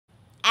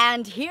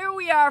And here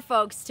we are,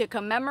 folks, to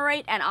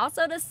commemorate and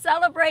also to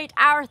celebrate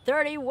our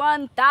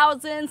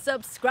 31,000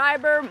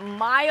 subscriber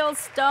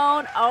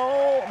milestone.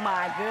 Oh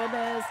my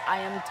goodness, I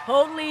am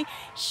totally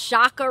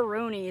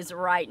shockaroonies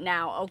right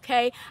now,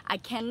 okay? I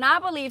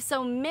cannot believe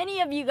so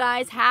many of you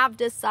guys have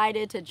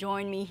decided to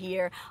join me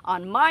here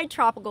on my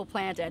tropical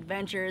plant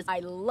adventures. I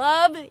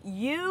love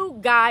you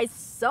guys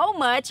so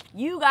much.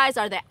 You guys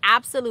are the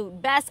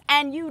absolute best,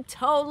 and you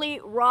totally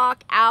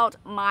rock out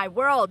my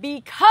world.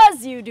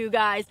 Because you do,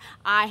 guys,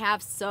 I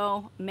have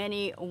so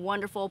many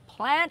wonderful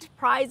plant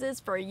prizes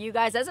for you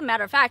guys. As a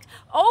matter of fact,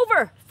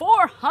 over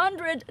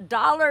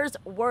 $400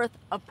 worth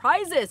of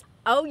prizes.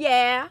 Oh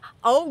yeah,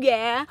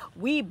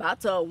 we about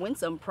to win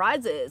some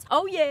prizes.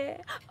 Oh yeah,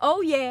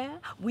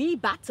 we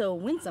about to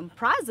win some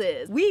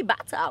prizes. We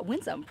about to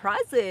win some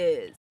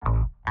prizes.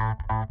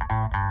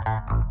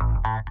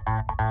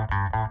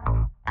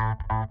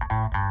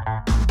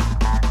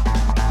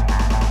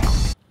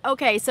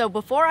 Okay, so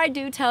before I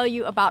do tell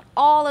you about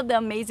all of the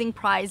amazing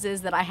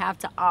prizes that I have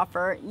to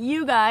offer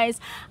you guys,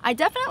 I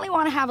definitely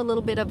want to have a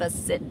little bit of a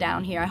sit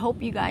down here. I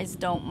hope you guys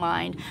don't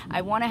mind.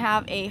 I want to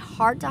have a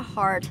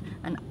heart-to-heart,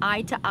 an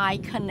eye-to-eye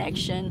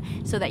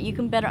connection so that you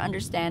can better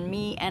understand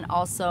me and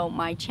also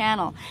my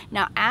channel.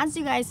 Now, as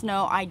you guys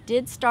know, I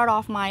did start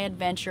off my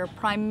adventure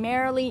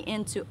primarily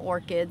into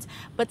orchids,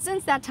 but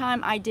since that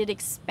time I did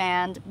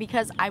expand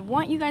because I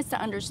want you guys to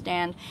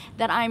understand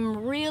that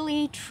I'm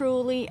really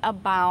truly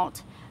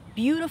about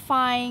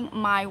beautifying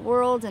my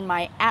world and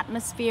my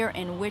atmosphere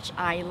in which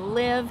I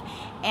live,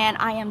 and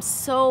I am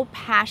so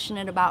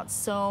passionate about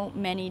so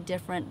many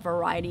different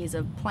varieties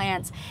of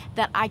plants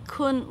that I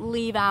couldn't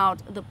leave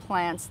out the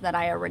plants that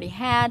I already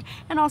had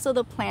and also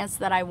the plants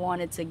that I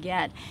wanted to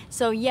get.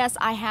 So yes,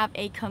 I have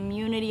a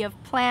community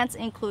of plants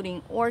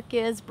including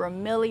orchids,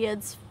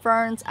 bromeliads,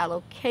 ferns,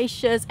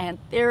 alocasias,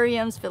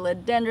 anthuriums,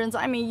 philodendrons.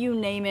 I mean, you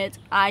name it,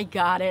 I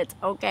got it,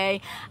 okay?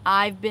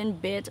 I've been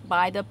bit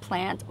by the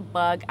plant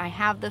bug. I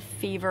have the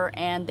fever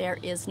and there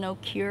is no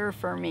cure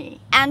for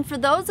me. And for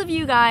those of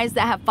you guys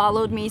that have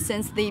followed me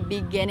since the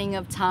beginning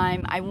of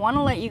time, I want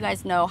to let you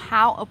guys know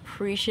how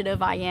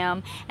appreciative I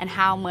am and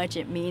how much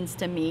it means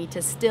to me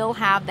to still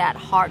have that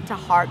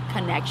heart-to-heart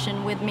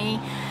connection with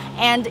me,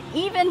 and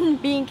even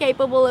being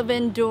capable of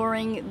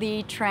enduring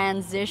the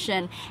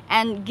transition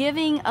and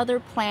giving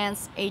other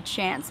plants a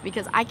chance,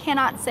 because I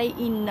cannot say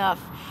enough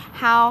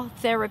how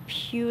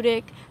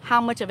therapeutic, how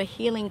much of a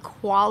healing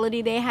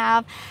quality they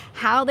have,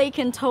 how they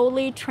can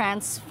totally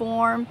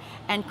transform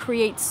and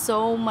create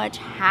so much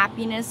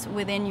happiness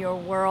within your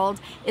world.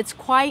 It's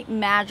quite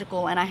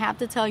magical, and I have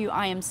to tell you,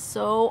 I am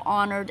so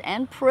honored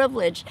and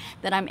privileged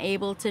that I'm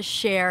able to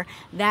share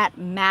that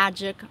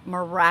magic,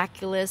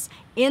 miraculous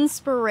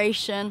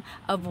inspiration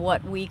of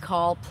what we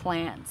call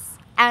plants.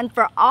 And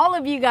for all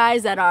of you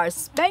guys that are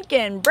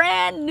spanking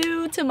brand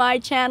new to my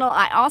channel,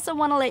 I also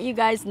want to let you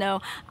guys know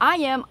I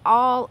am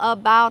all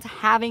about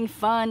having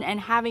fun and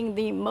having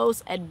the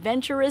most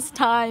adventurous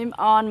time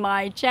on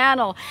my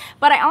channel.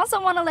 But I also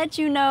want to let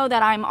you know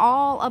that I'm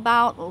all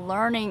about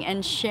learning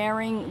and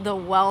sharing the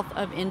wealth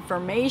of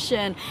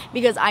information,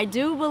 because I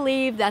do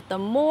believe that the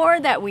more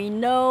that we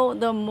know,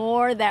 the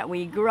more that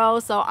we grow.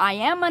 So I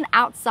am an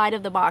outside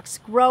of the box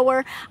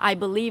grower. I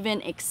believe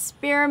in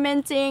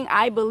experimenting.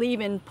 I believe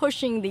in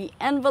pushing the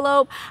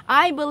envelope.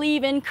 I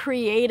believe in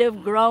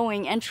creative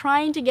growing and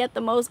trying to get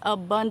the most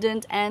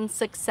abundant and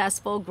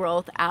successful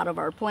growth out of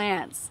our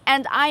plants.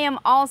 And I am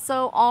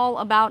also all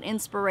about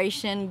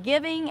inspiration,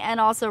 giving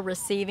and also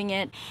receiving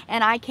it.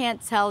 And I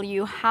can't tell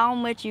you how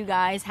much you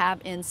guys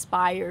have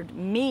inspired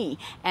me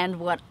and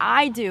what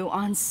I do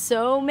on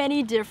so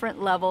many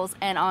different levels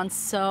and on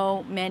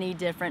so many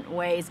different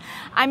ways.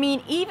 I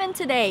mean, even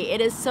today, it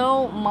is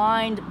so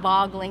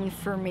mind-boggling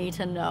for me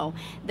to know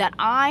that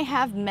I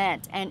have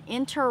met and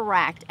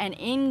interact and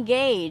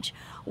engage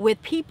with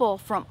people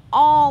from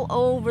all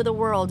over the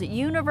world,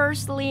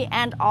 universally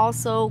and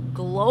also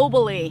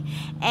globally.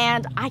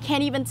 And I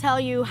can't even tell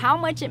you how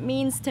much it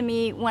means to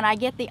me when I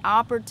get the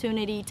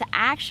opportunity to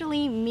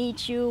actually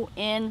meet you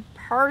in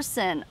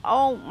person.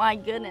 Oh my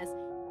goodness.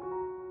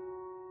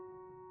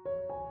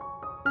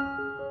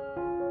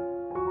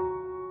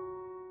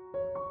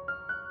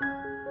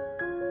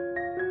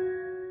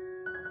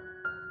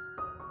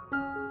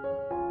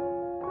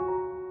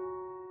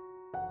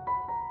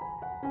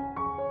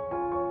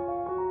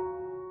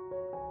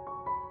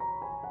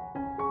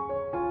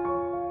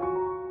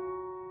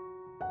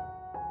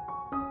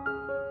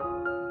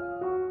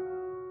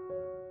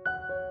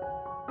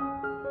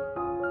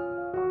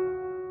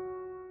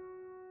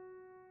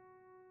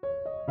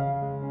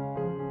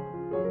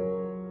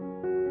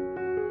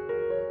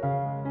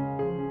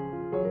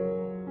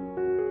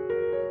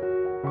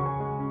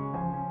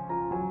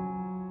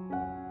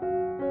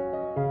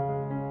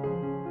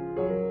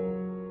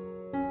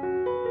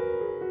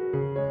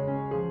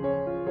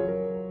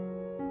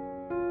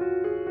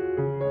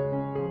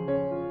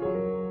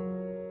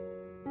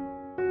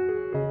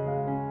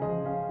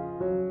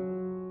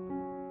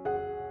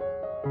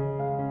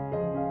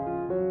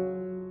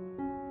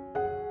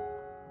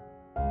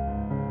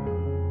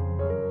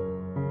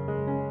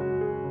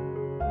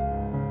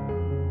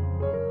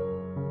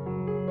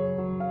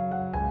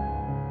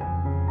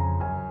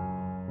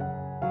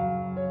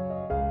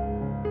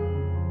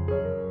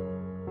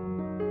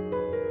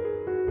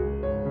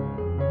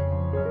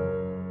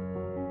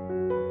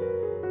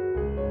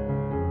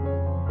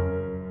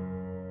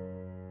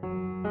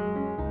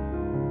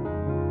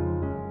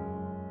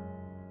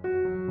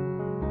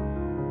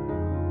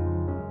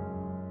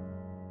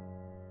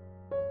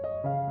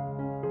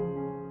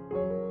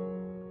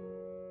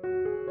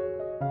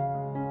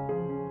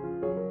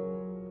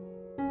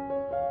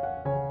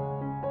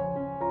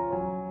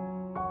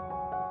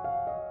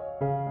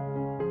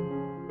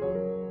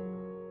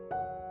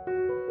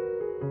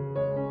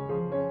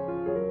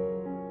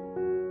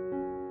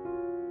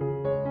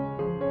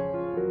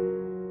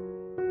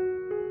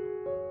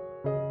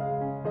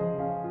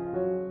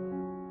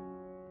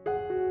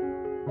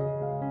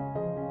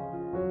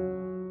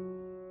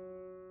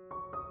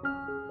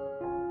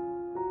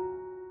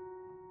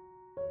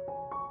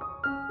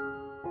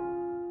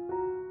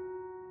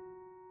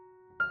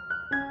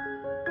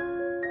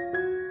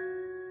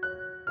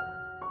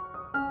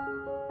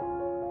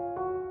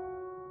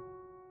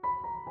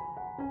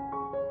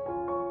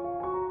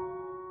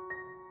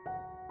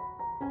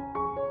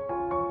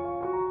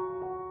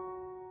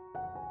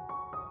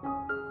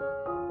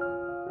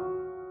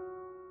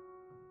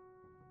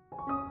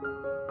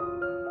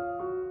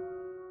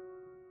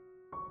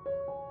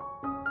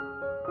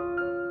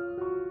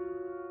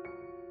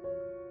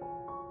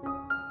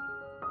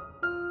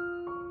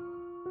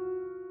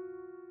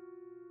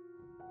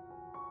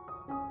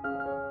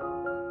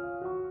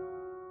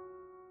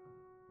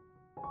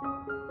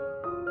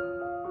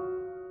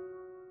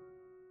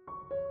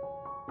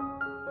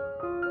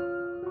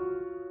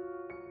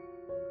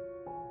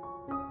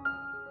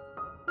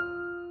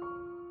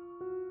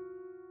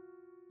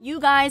 You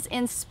guys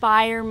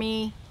inspire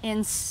me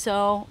in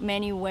so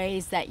many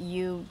ways that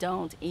you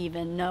don't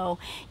even know.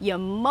 You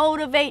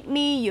motivate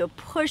me, you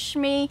push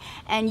me,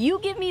 and you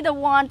give me the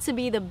want to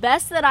be the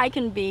best that I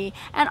can be,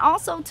 and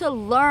also to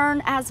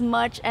learn as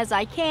much as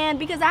I can,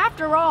 because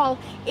after all,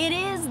 it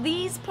is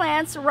these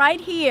plants right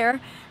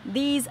here,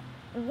 these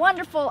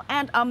wonderful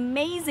and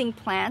amazing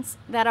plants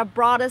that have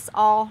brought us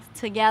all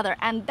together,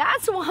 and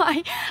that's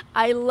why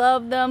I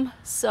love them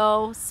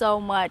so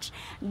much.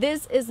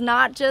 This is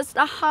not just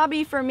a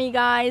hobby for me,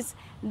 guys.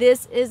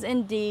 This is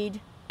indeed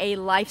a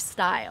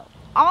lifestyle.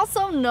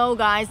 Also know,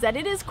 guys, that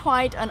it is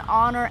quite an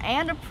honor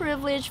and a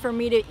privilege for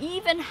me to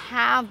even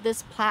have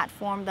this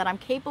platform that I'm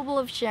capable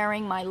of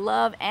sharing my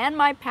love and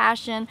my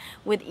passion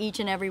with each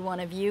and every one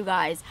of you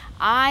guys.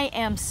 I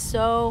am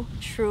so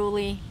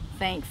truly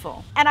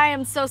thankful. And I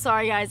am so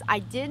sorry, guys. I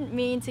didn't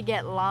mean to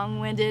get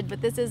long-winded,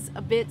 but this is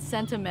a bit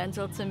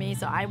sentimental to me,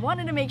 so I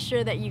wanted to make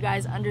sure that you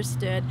guys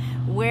understood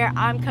where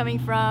I'm coming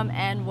from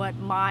and what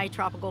my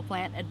tropical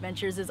plant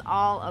adventures is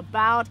all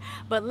about.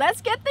 But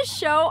let's get the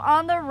show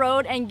on the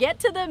road and get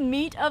to the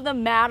meat of the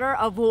matter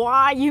of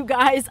why you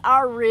guys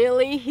are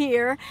really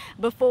here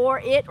before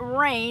it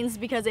rains,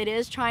 because it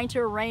is trying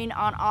to rain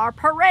on our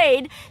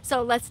parade.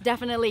 So let's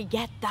definitely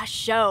get the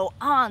show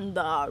on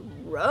the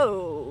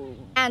road.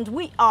 And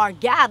we are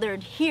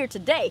gathered here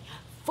today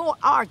for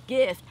our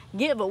gift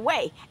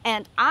giveaway,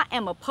 and I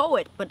am a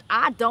poet, but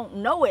I don't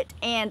know it,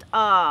 and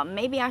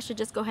maybe I should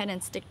just go ahead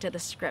and stick to the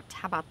script.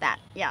 How about that?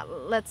 Yeah,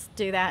 let's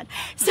do that.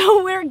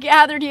 So we're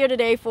gathered here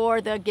today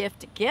for the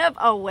gift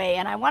giveaway,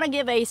 and I want to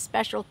give a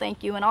special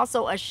thank you and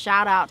also a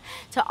shout out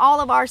to all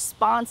of our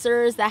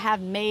sponsors that have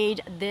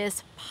made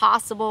this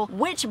possible,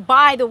 which,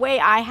 by the way,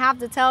 I have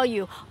to tell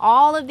you,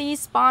 all of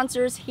these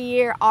sponsors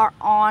here are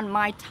on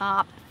my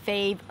top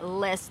fave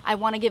list. I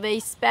want to give a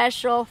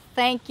special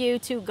thank you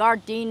to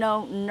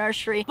GARDINO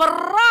Nursery.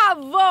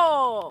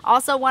 Bravo!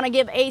 Also want to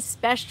give a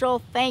special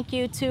thank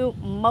you to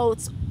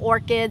Motes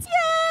Orchids.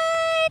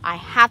 Yay! I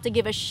have to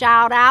give a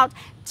shout out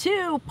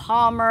to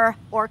Palmer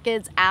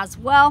Orchids as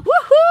well.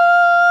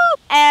 Woohoo!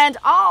 And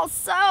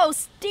also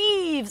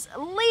Steve's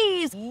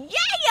Leaves.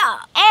 Yeah!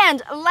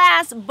 And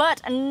last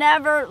but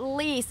never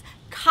least,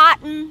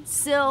 Cotton,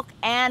 Silk,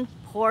 and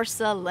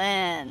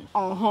Porcelain.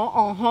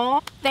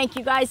 Thank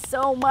you guys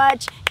so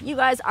much. You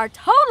guys are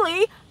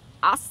totally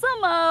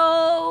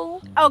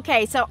awesome-o.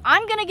 Okay, so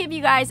I'm gonna give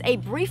you guys a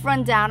brief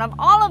rundown of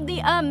all of the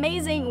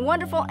amazing,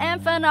 wonderful,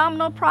 and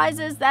phenomenal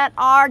prizes that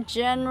our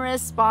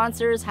generous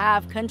sponsors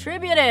have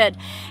contributed.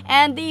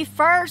 And the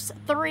first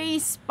 3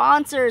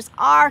 sponsors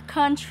are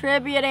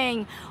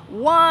contributing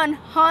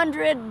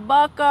 100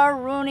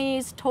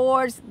 buckaroonies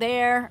towards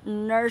their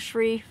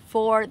nursery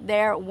for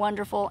their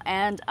wonderful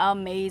and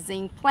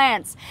amazing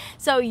plants.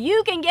 So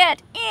you can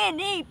get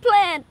any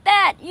plant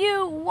that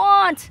you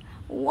want.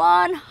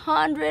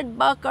 100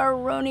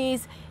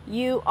 buckaroonies.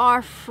 You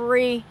are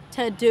free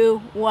to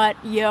do what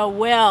you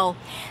will.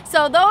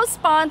 So those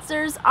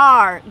sponsors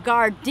are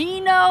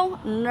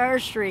GARDINO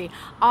Nursery.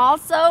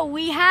 Also,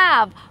 we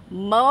have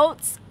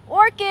Motes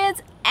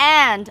Orchids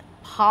and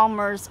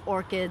Palmer's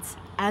Orchids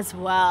as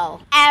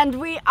well. And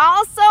we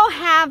also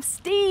have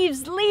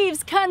Steve's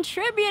Leaves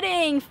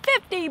contributing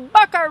 50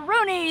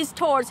 buckaroonies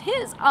towards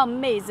his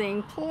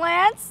amazing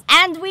plants.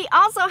 And we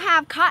also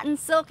have Cotton,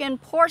 Silk,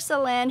 and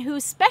Porcelain,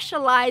 who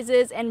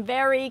specializes in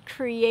very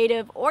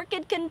creative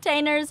orchid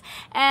containers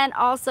and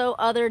also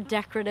other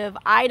decorative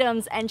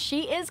items. And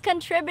she is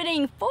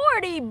contributing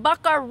 40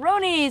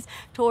 buckaroonies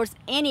towards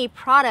any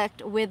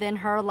product within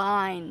her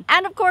line.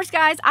 And of course,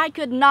 guys, I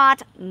could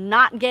not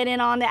get in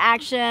on the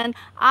action.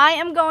 I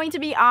am going to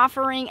be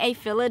offering a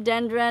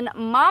Philodendron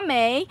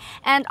mamie,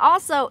 and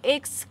also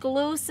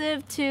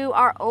exclusive to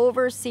our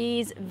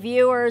overseas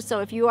viewers. So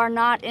if you are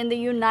not in the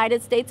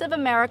United States of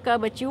America,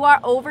 but you are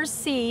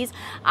overseas,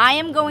 I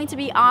am going to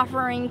be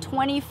offering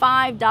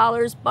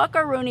 $25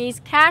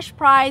 buckaroonies cash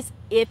prize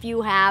if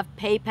you have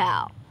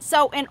PayPal.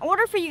 So in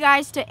order for you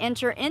guys to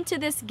enter into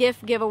this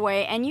gift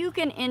giveaway, and you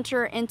can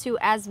enter into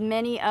as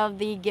many of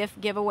the gift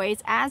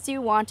giveaways as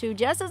you want to,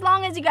 just as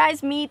long as you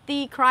guys meet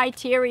the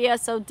criteria.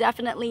 So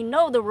definitely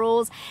know the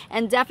rules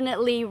and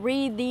definitely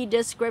read the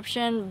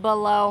description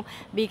below,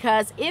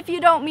 because if you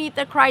don't meet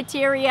the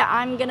criteria,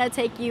 I'm gonna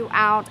take you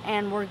out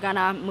and we're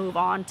gonna move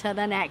on to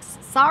the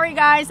next. Sorry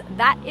guys,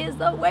 that is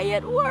the way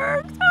it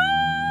works.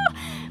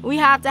 We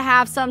have to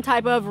have some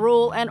type of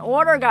rule and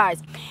order,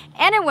 guys.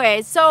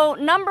 Anyway, so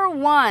number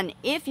 1,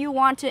 if you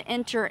want to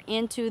enter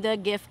into the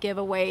gift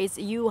giveaways,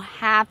 you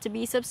have to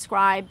be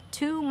subscribed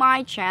to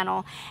my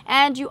channel,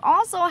 and you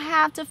also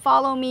have to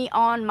follow me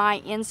on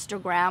my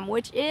Instagram,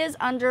 which is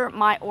under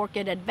My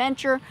Orchid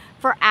Adventure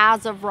for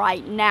as of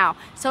right now.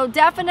 So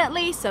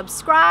definitely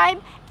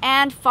subscribe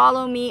and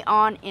follow me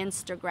on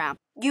Instagram.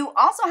 You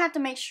also have to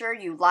make sure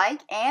you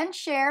like and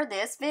share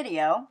this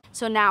video.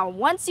 So now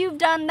once you've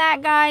done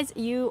that, guys,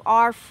 you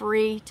are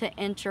free to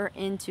enter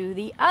into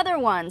the other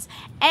ones.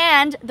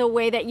 And the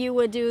way that you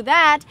would do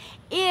that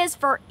is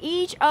for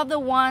each of the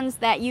ones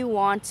that you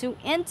want to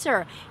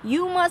enter,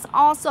 you must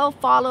also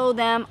follow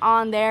them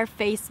on their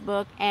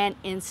Facebook and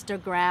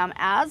Instagram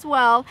as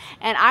well.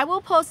 And I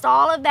will post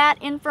all of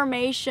that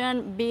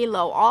information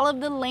below. All of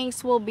the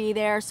links will be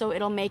there, so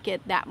it'll make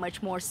it that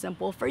much more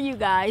simple for you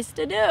guys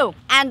to do.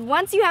 And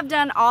once you have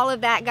done all of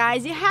that,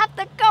 guys, you have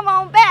to come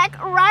on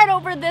back right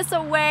over this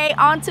away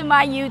onto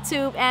my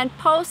YouTube and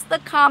post the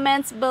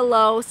comments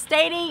below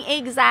stating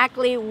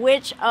exactly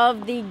which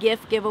of the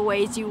gift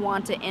giveaways you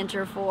want to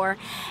enter for.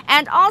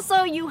 And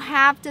also you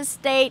have to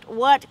state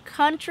what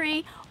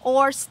country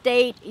or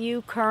state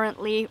you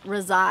currently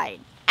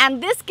reside.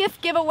 And this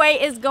gift giveaway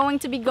is going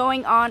to be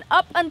going on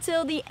up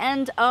until the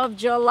end of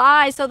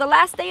July. So the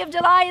last day of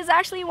July is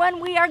actually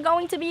when we are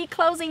going to be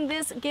closing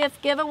this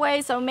gift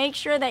giveaway. So make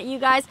sure that you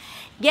guys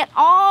get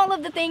all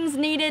of the things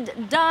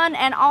needed done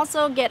and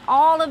also get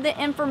all of the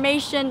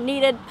information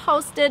needed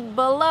posted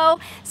below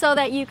so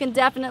that you can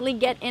definitely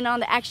get in on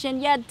the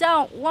action. You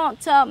don't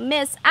want to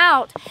miss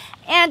out.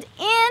 And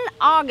in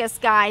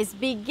August, guys,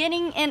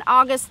 beginning in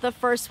August, the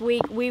first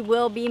week, we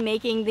will be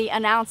making the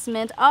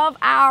announcement of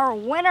our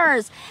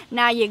winners.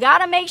 Now, you got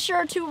to make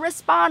sure to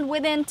respond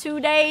within 2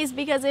 days,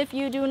 because if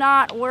you do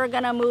not, we're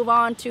going to move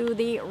on to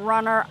the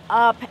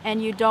runner-up,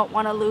 and you don't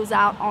want to lose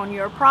out on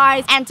your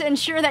prize. And to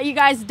ensure that you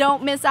guys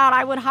don't miss out,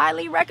 I would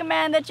highly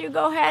recommend that you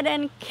go ahead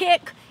and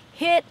kick,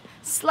 hit,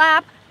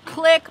 slap,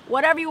 click,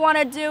 whatever you want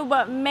to do,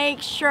 but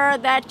make sure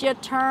that you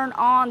turn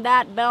on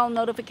that bell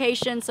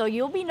notification so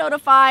you'll be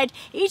notified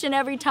each and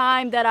every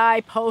time that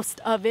I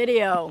post a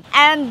video.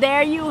 And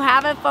there you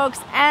have it, folks.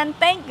 And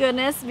thank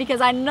goodness,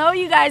 because I know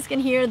you guys can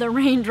hear the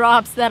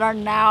raindrops that are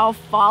now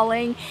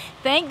falling.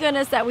 Thank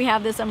goodness that we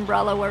have this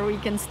umbrella where we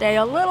can stay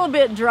a little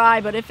bit dry,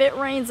 but if it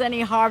rains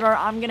any harder,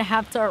 I'm gonna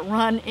have to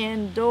run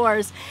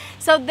indoors.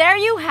 So there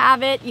you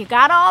have it. You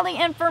got all the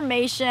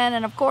information,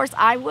 and of course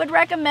I would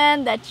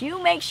recommend that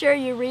you make sure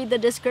you read the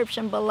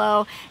description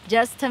below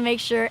just to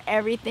make sure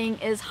everything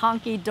is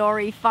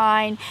honky-dory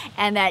fine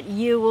and that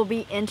you will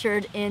be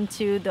entered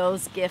into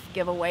those gift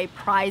giveaway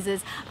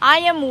prizes. I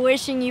am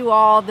wishing you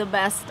all the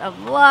best of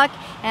luck,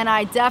 and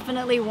I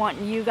definitely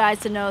want you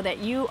guys to know that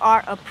you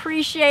are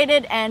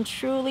appreciated and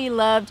truly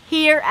loved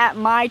here at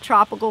my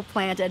Tropical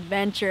Plant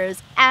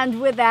Adventures.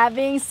 And with that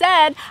being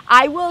said,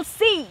 I will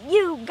see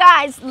you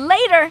guys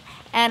later,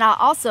 and I'll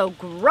also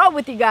grow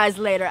with you guys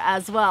later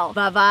as well.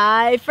 Bye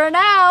bye for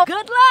now.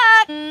 Good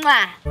luck.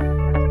 Mwah.